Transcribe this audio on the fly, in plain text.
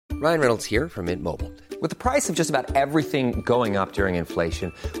Ryan Reynolds here from Mint Mobile. With the price of just about everything going up during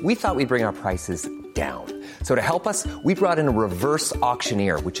inflation, we thought we'd bring our prices down. So to help us, we brought in a reverse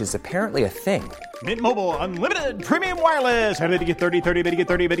auctioneer, which is apparently a thing. Mint Mobile Unlimited Premium Wireless. How to get 30, 30, bit to get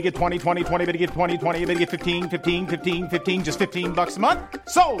 30, bit to get 20, 20, 20, bit to get 20, 20, bit to get 15, 15, 15, 15, just $15 a month?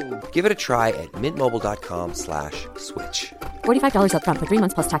 Sold! Give it a try at mintmobile.com/switch. $45 up front for 3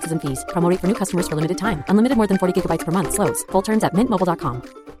 months plus taxes and fees. Promo rate for new customers for limited time. Unlimited more than 40 gigabytes per month. Slows full terms at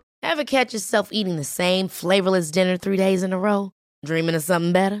mintmobile.com. Ever catch yourself eating the same flavorless dinner 3 days in a row? Dreaming of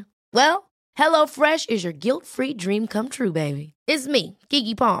something better? Well, HelloFresh is your guilt-free dream come true, baby. It's me,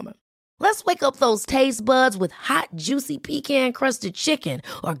 Keke Palmer. Let's wake up those taste buds with hot, juicy pecan-crusted chicken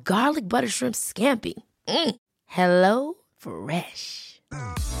or garlic butter shrimp scampi. Hello Fresh.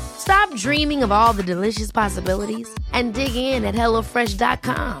 Stop dreaming of all the delicious possibilities and dig in at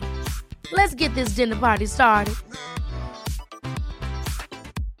HelloFresh.com. Let's get this dinner party started.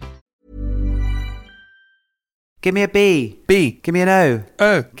 Give me a B. B. Give me an O.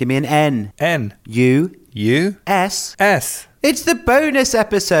 O. Give me an N. N. U. U. S. S. It's the bonus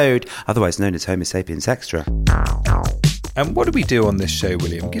episode, otherwise known as Homo Sapiens Extra. And what do we do on this show,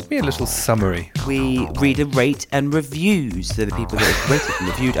 William? Give me a little summary. We read and rate and reviews. They're the people that have rated and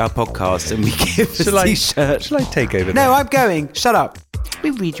reviewed our podcast, and we give a t-shirt. Shall I take over No, now? I'm going. Shut up. We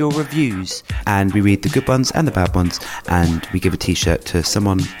read your reviews, and we read the good ones and the bad ones, and we give a t-shirt to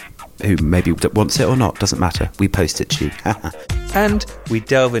someone who maybe wants it or not, doesn't matter. We post it to you. And we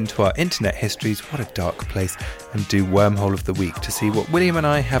delve into our internet histories, what a dark place, and do Wormhole of the Week to see what William and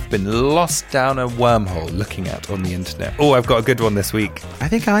I have been lost down a wormhole looking at on the internet. Oh, I've got a good one this week. I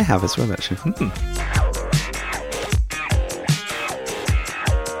think I have as well, actually.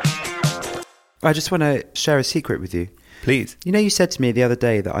 I just want to share a secret with you. Please. You know, you said to me the other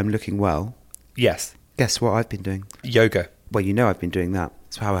day that I'm looking well. Yes. Guess what I've been doing? Yoga. Well, you know I've been doing that.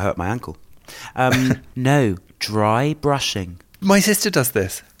 That's how I hurt my ankle. No, dry brushing. My sister does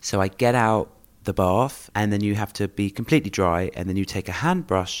this. So I get out the bath, and then you have to be completely dry, and then you take a hand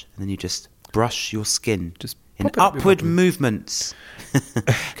brush, and then you just brush your skin. Just in upward movements.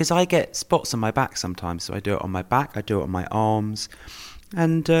 Because I get spots on my back sometimes, so I do it on my back, I do it on my arms,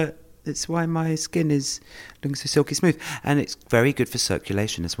 and it's why my skin is looking so silky smooth. And it's very good for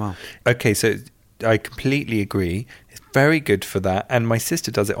circulation as well. Okay, so I completely agree. It's very good for that. And my sister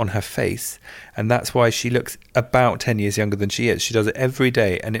does it on her face. And that's why she looks about 10 years younger than she is. She does it every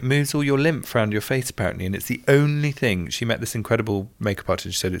day. And it moves all your lymph around your face, apparently. And it's the only thing. She met this incredible makeup artist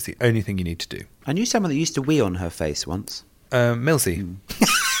and she said it's the only thing you need to do. I knew someone that used to wee on her face once. Millsy.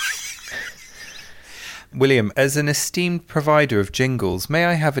 William, as an esteemed provider of jingles, may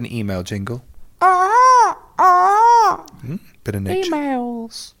I have an email jingle? Bit of nature.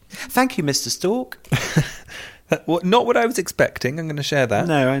 Emails. Thank you, Mr. Stork. Not what I was expecting. I'm going to share that.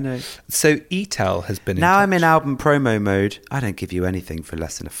 No, I know. So ETAL has been Now in I'm in album promo mode. I don't give you anything for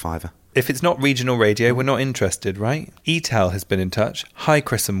less than a $5. If it's not regional radio, we're not interested, right? ETAL has been in touch. Hi,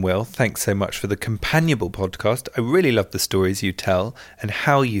 Chris and Will. Thanks so much for the companionable podcast. I really love the stories you tell and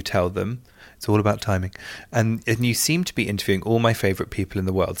how you tell them. It's all about timing. And you seem to be interviewing all my favourite people in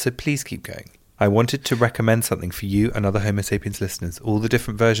the world, so please keep going. I wanted to recommend something for you and other Homo Sapiens listeners, all the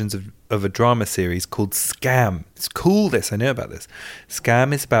different versions of a drama series called Scam. It's cool, this. I know about this.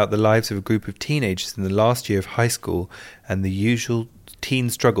 Scam is about the lives of a group of teenagers in the last year of high school and the usual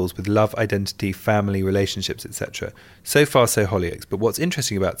teen struggles with love, identity, family, relationships, etc. So far, so Hollyoaks. But what's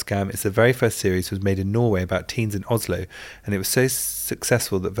interesting about Scam is the very first series was made in Norway about teens in Oslo, and it was so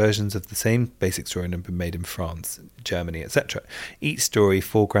successful that versions of the same basic story have been made in France, Germany, etc. Each story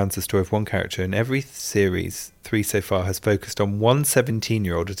foregrounds the story of one character, and every series, 3 so far, has focused on one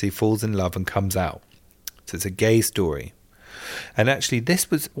 17-year-old as he falls in love and comes out. So it's a gay story. And actually,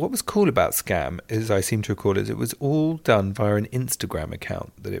 this was what was cool about Scam, as I seem to recall, is it was all done via an Instagram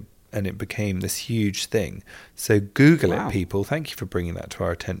account and it became this huge thing. So Google it, people. Thank you for bringing that to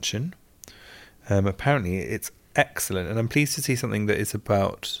our attention. Apparently, it's excellent, and I'm pleased to see something that is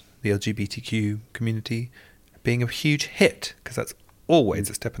about the LGBTQ community being a huge hit, because that's always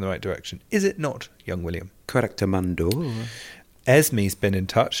a step in the right direction. Is it not, young William? Correctamundo. Esme's been in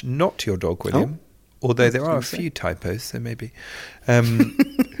touch, not your dog, William. Oh. Although there are a few typos, so maybe.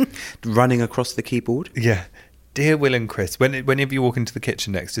 Running across the keyboard? Yeah. Dear Will and Chris, whenever you walk into the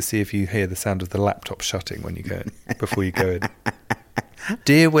kitchen next, to see if you hear the sound of the laptop shutting when you go before you go in.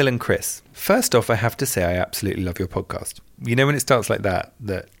 Dear Will and Chris, first off, I have to say I absolutely love your podcast. You know when it starts like that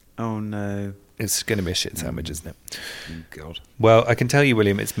oh no, it's going to be a shit sandwich, isn't it? Oh, God. Well, I can tell you,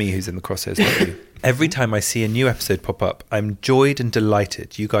 William, it's me who's in the crosshairs, not you. Every time I see a new episode pop up, I'm joyed and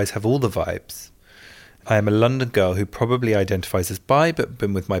delighted. You guys have all the vibes. I am a London girl who probably identifies as bi, but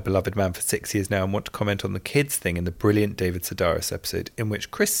been with my beloved man for 6 years now and want to comment on the kids thing in the brilliant David Sedaris episode, in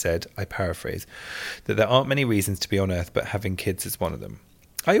which Chris said, I paraphrase, that there aren't many reasons to be on Earth, but having kids is one of them.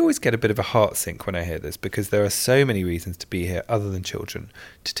 I always get a bit of a heart sink when I hear this, because there are so many reasons to be here other than children,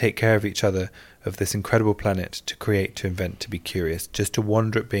 to take care of each other, of this incredible planet, to create, to invent, to be curious, just to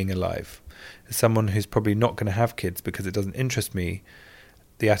wonder at being alive. As someone who's probably not going to have kids because it doesn't interest me,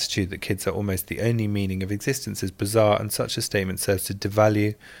 the attitude that kids are almost the only meaning of existence is bizarre, and such a statement serves to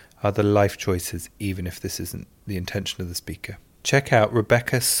devalue other life choices, even if this isn't the intention of the speaker. Check out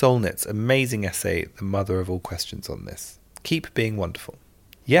Rebecca Solnit's amazing essay, The Mother of All Questions, on this. Keep being wonderful.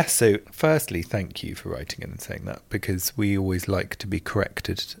 Yes, so firstly, thank you for writing in and saying that, because we always like to be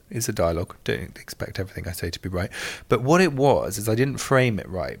corrected. It's a dialogue. Don't expect everything I say to be right. But what it was is I didn't frame it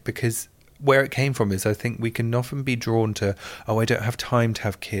right, because where it came from is I think we can often be drawn to, oh, I don't have time to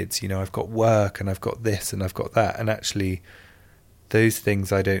have kids. You know, I've got work and I've got this and I've got that. And actually, those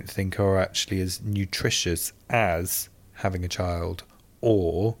things I don't think are actually as nutritious as having a child,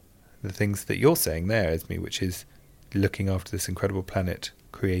 or the things that you're saying there, Esme, which is looking after this incredible planet,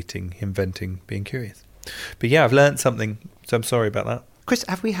 creating, inventing, being curious. But yeah, I've learned something, so I'm sorry about that. Chris,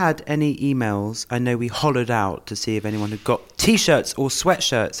 have we had any emails? I know we hollowed out to see if anyone had got T-shirts or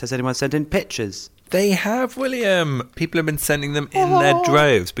sweatshirts. Has anyone sent in pictures? They have, William. People have been sending them in their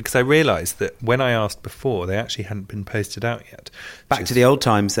droves, because I realised that when I asked before, they actually hadn't been posted out yet. Back to the old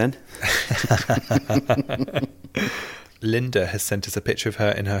times then. Linda has sent us a picture of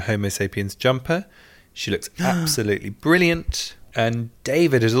her in her Homo sapiens jumper. She looks absolutely brilliant. And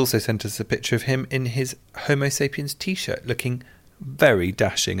David has also sent us a picture of him in his Homo sapiens T-shirt, looking very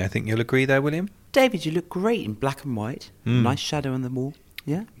dashing. I think you'll agree there, William. David, you look great in black and white. Nice shadow on the wall.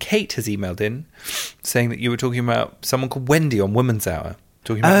 Yeah. Kate has emailed in saying that you were talking about someone called Wendy on Women's Hour,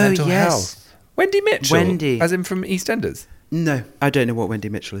 talking about mental health. Wendy Mitchell? Wendy. As in from EastEnders? No, I don't know what Wendy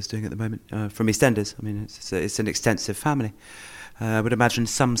Mitchell is doing at the moment from EastEnders. I mean, it's an extensive family. I would imagine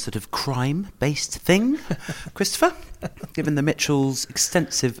some sort of crime-based thing, Christopher, given the Mitchells'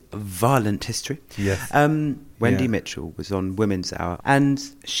 extensive violent history. Yes. Wendy Mitchell was on Women's Hour, and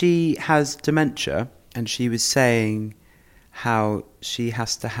she has dementia, and she was saying how she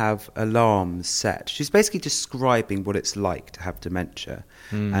has to have alarms set. She's basically describing what it's like to have dementia.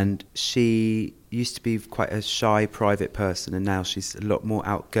 And she used to be quite a shy, private person, and now she's a lot more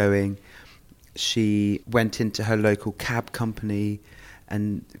outgoing. She went into her local cab company,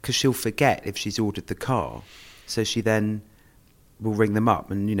 and because she'll forget if she's ordered the car, so she then will ring them up,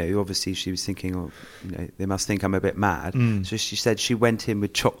 and obviously she was thinking, oh, they must think I'm a bit mad. So she said she went in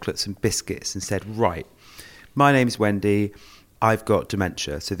with chocolates and biscuits and said, right, my name's Wendy, I've got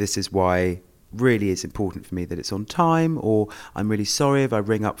dementia, so this is why really is important for me that it's on time, or I'm really sorry if I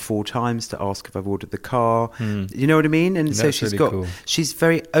ring up 4 times to ask if I've ordered the car. You know what I mean? And so she's really cool. She's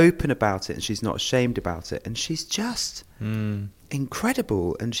very open about it, and she's not ashamed about it, and she's just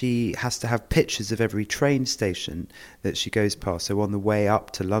incredible. And she has to have pictures of every train station that she goes past. So on the way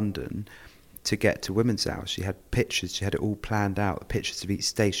up to London to get to Women's Hour, she had pictures, she had it all planned out, pictures of each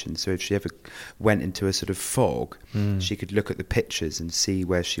station, so if she ever went into a sort of fog, she could look at the pictures and see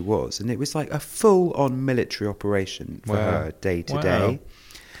where she was. And it was like a full-on military operation for her day to day.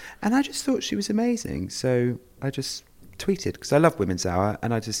 And I just thought she was amazing, so I just tweeted, because I love Women's Hour,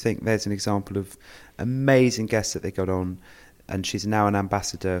 and I just think there's an example of amazing guests that they got on, and she's now an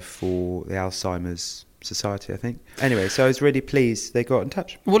ambassador for the Alzheimer's Society, I think. Anyway, so I was really pleased they got in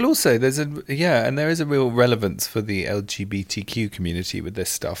touch. Well, also there is a real relevance for the LGBTQ community with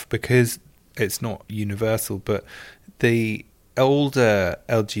this stuff, because it's not universal, but the older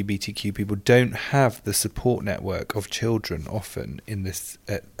LGBTQ people don't have the support network of children often in this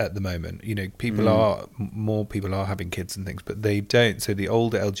at the moment. More people are having kids and things, but they don't. So the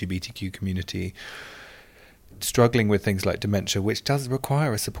older LGBTQ community struggling with things like dementia, which does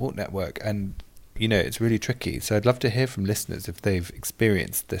require a support network, and it's really tricky. So I'd love to hear from listeners if they've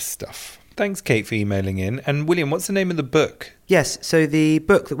experienced this stuff. Thanks, Kate, for emailing in. And William, what's the name of the book? Yes, so the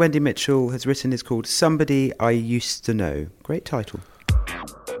book that Wendy Mitchell has written is called Somebody I Used to Know. Great title.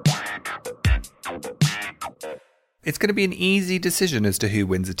 It's going to be an easy decision as to who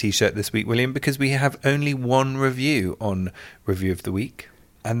wins a T-shirt this week, William, because we have only one review on Review of the Week.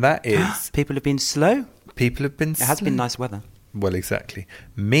 And that is... People have been slow. People have been slow. It has been nice weather. Well, exactly.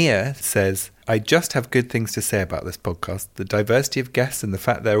 Mia says, I just have good things to say about this podcast. The diversity of guests and the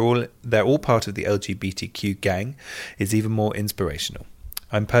fact they're all part of the LGBTQ gang is even more inspirational.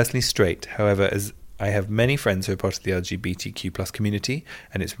 I'm personally straight, however, as I have many friends who are part of the LGBTQ plus community,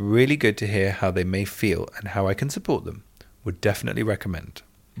 and it's really good to hear how they may feel and how I can support them. Would definitely recommend.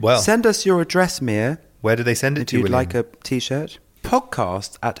 Well, send us your address, Mia. Where do they send it If to, you'd William? like a T-shirt,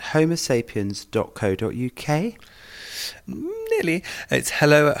 podcast at homosapiens.co.uk. Nearly. It's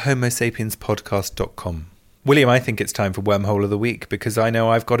hello@homosapienspodcast.com. William, I think it's time for Wormhole of the Week because I know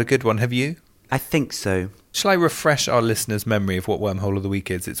I've got a good one. Have you? I think so. Shall I refresh our listeners' memory of what Wormhole of the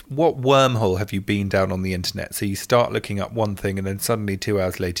Week is? It's what wormhole have you been down on the internet? So you start looking up one thing and then suddenly 2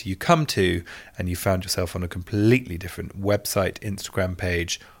 hours later you come to and you found yourself on a completely different website, Instagram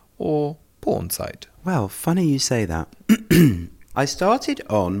page or porn site. Well, funny you say that. I started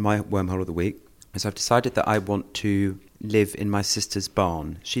on my Wormhole of the Week because I've decided that I want to live in my sister's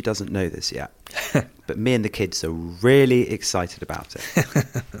barn. She doesn't know this yet. But me and the kids are really excited about it.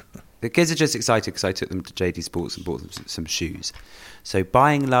 The kids are just excited because I took them to JD Sports and bought them some shoes. So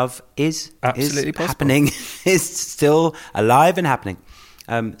buying love is Absolutely possible. happening. It's still alive and happening.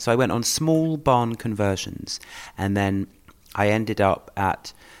 So I went on small barn conversions. And then I ended up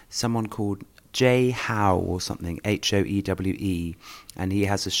at someone called J. Howe or something, Hoewe. And he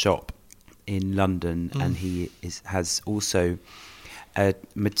has a shop in London. And he has also a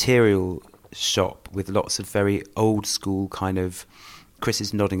material shop with lots of very old school kind of... Chris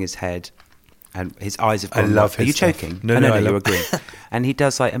is nodding his head and his eyes have gone. I love his Are you stuff. choking? No, You're agreeing. And he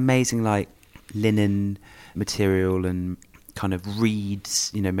does like amazing like linen material and kind of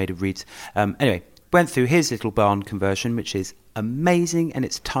reeds, made of reeds. Anyway, went through his little barn conversion, which is amazing and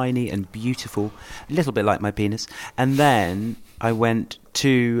it's tiny and beautiful, a little bit like my penis. And then I went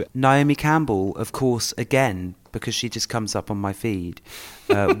to Naomi Campbell, of course, again, because she just comes up on my feed,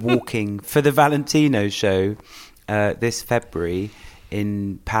 walking for the Valentino show this February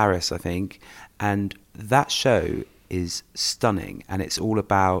in Paris, I think. And that show is stunning. And it's all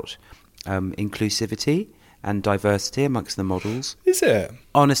about inclusivity and diversity amongst the models. Is it?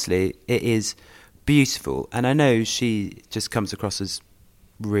 Honestly, it is beautiful. And I know she just comes across as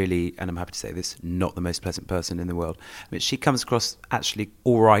really, and I'm happy to say this, not the most pleasant person in the world. But she comes across actually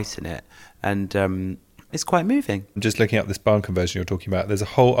all right in it. And it's quite moving. I'm just looking up this barn conversion you're talking about. There's a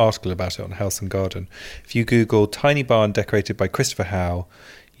whole article about it on House and Garden. If you Google tiny barn decorated by Christopher Howe,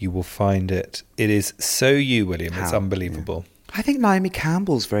 you will find it. It is so you, William. It's Howe, unbelievable. Yeah. I think Naomi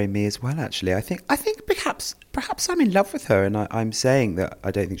Campbell's very me as well, actually. I think perhaps I'm in love with her, and I'm saying that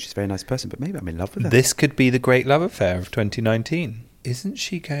I don't think she's a very nice person, but maybe I'm in love with her. This could be the great love affair of 2019. Isn't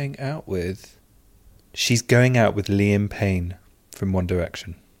she going out with... She's going out with Liam Payne from One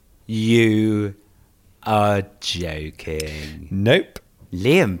Direction. You are joking. Nope.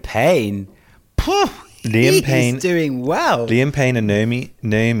 Liam Payne? Liam Payne is doing well. Liam Payne and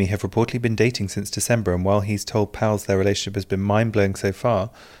Naomi have reportedly been dating since December, and while he's told pals their relationship has been mind-blowing so far,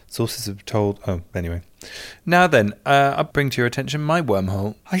 sources have told... Oh, anyway. Now then, I'll bring to your attention my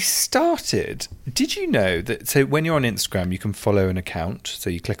wormhole. I started... Did you know that... So when you're on Instagram, you can follow an account.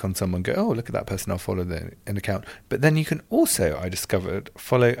 So you click on someone and go, oh, look at that person, I'll follow an account. But then you can also, I discovered,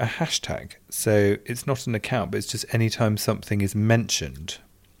 follow a hashtag. So it's not an account, but it's just anytime something is mentioned.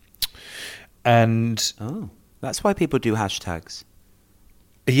 And that's why people do hashtags.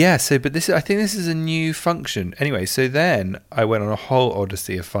 Yeah, but I think this is a new function. Anyway, so then I went on a whole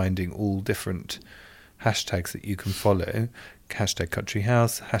odyssey of finding all different hashtags that you can follow. Hashtag Country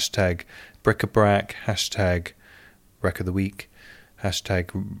House, hashtag Bric-a-Brac, hashtag Wreck of the Week,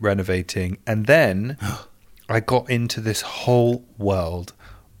 hashtag Renovating. And then I got into this whole world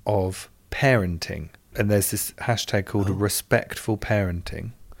of parenting. And there's this hashtag called Respectful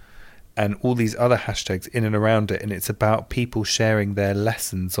Parenting. And all these other hashtags in and around it, and it's about people sharing their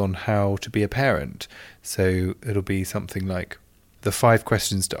lessons on how to be a parent. So it'll be something like the 5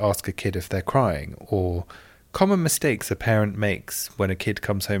 questions to ask a kid if they're crying, or common mistakes a parent makes when a kid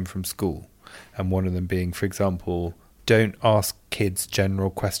comes home from school. And one of them being, for example, don't ask kids general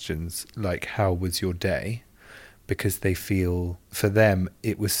questions like how was your day, because they feel for them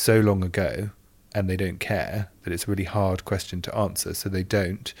it was so long ago and they don't care, that it's a really hard question to answer, so they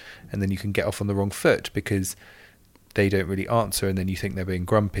don't, and then you can get off on the wrong foot because they don't really answer, and then you think they're being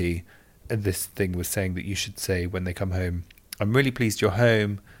grumpy. And this thing was saying that you should say when they come home, I'm really pleased you're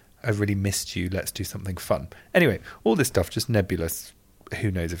home, I've really missed you, let's do something fun. Anyway, all this stuff, just nebulous,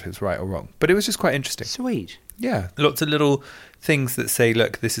 who knows if it's right or wrong, but it was just quite interesting. Sweet. Yeah, lots of little things that say,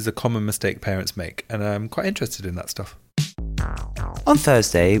 look, this is a common mistake parents make, and I'm quite interested in that stuff. On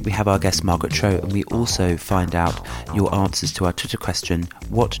Thursday, we have our guest Margaret Cho, and we also find out your answers to our Twitter question,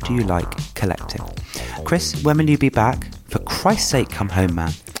 what do you like collecting? Chris, when will you be back? For Christ's sake, come home,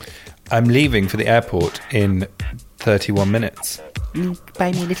 man. I'm leaving for the airport in 31 minutes.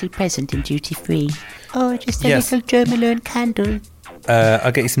 Buy me a little present in duty free. Oh, just a Yes. little Jo Malone candle.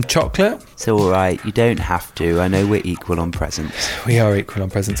 I'll get you some chocolate. It's all right. You don't have to. I know we're equal on presents. We are equal on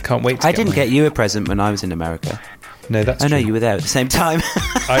presents. Can't wait to I didn't get you a present when I was in America. No, that's true. true. No, you were there at the same time.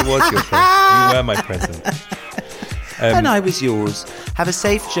 I was your present. You were my present. And I was yours. Have a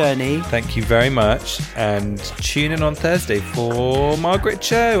safe journey. Thank you very much. And tune in on Thursday for Margaret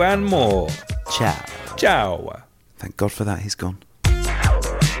Cho and more. Ciao. Ciao. Thank God for that, he's gone.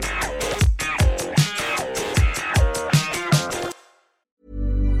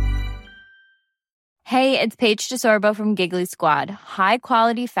 Hey, it's Paige DeSorbo from Giggly Squad. High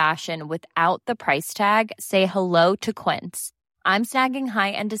quality fashion without the price tag. Say hello to Quince. I'm snagging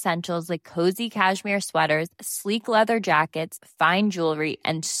high-end essentials like cozy cashmere sweaters, sleek leather jackets, fine jewelry,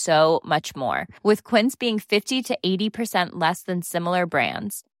 and so much more. With Quince being 50 to 80% less than similar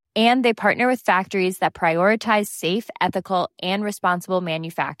brands. And they partner with factories that prioritize safe, ethical, and responsible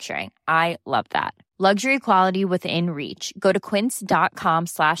manufacturing. I love that. Luxury quality within reach. Go to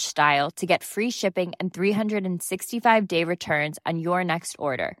quince.com/style to get free shipping and 365-day returns on your next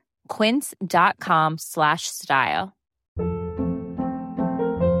order. Quince.com/style.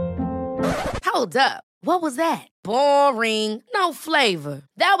 Hold up. What was that? Boring. No flavor.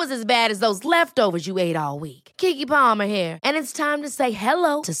 That was as bad as those leftovers you ate all week. Keke Palmer here, and it's time to say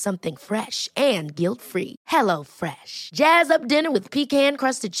hello to something fresh and guilt-free. Hello Fresh. Jazz up dinner with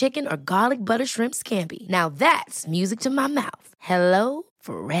pecan-crusted chicken or garlic butter shrimp scampi. Now that's music to my mouth. Hello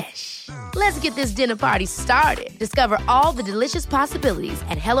Fresh. Let's get this dinner party started. Discover all the delicious possibilities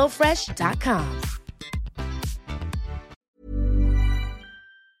at hellofresh.com.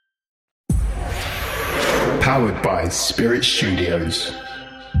 Powered by Spirit Studios.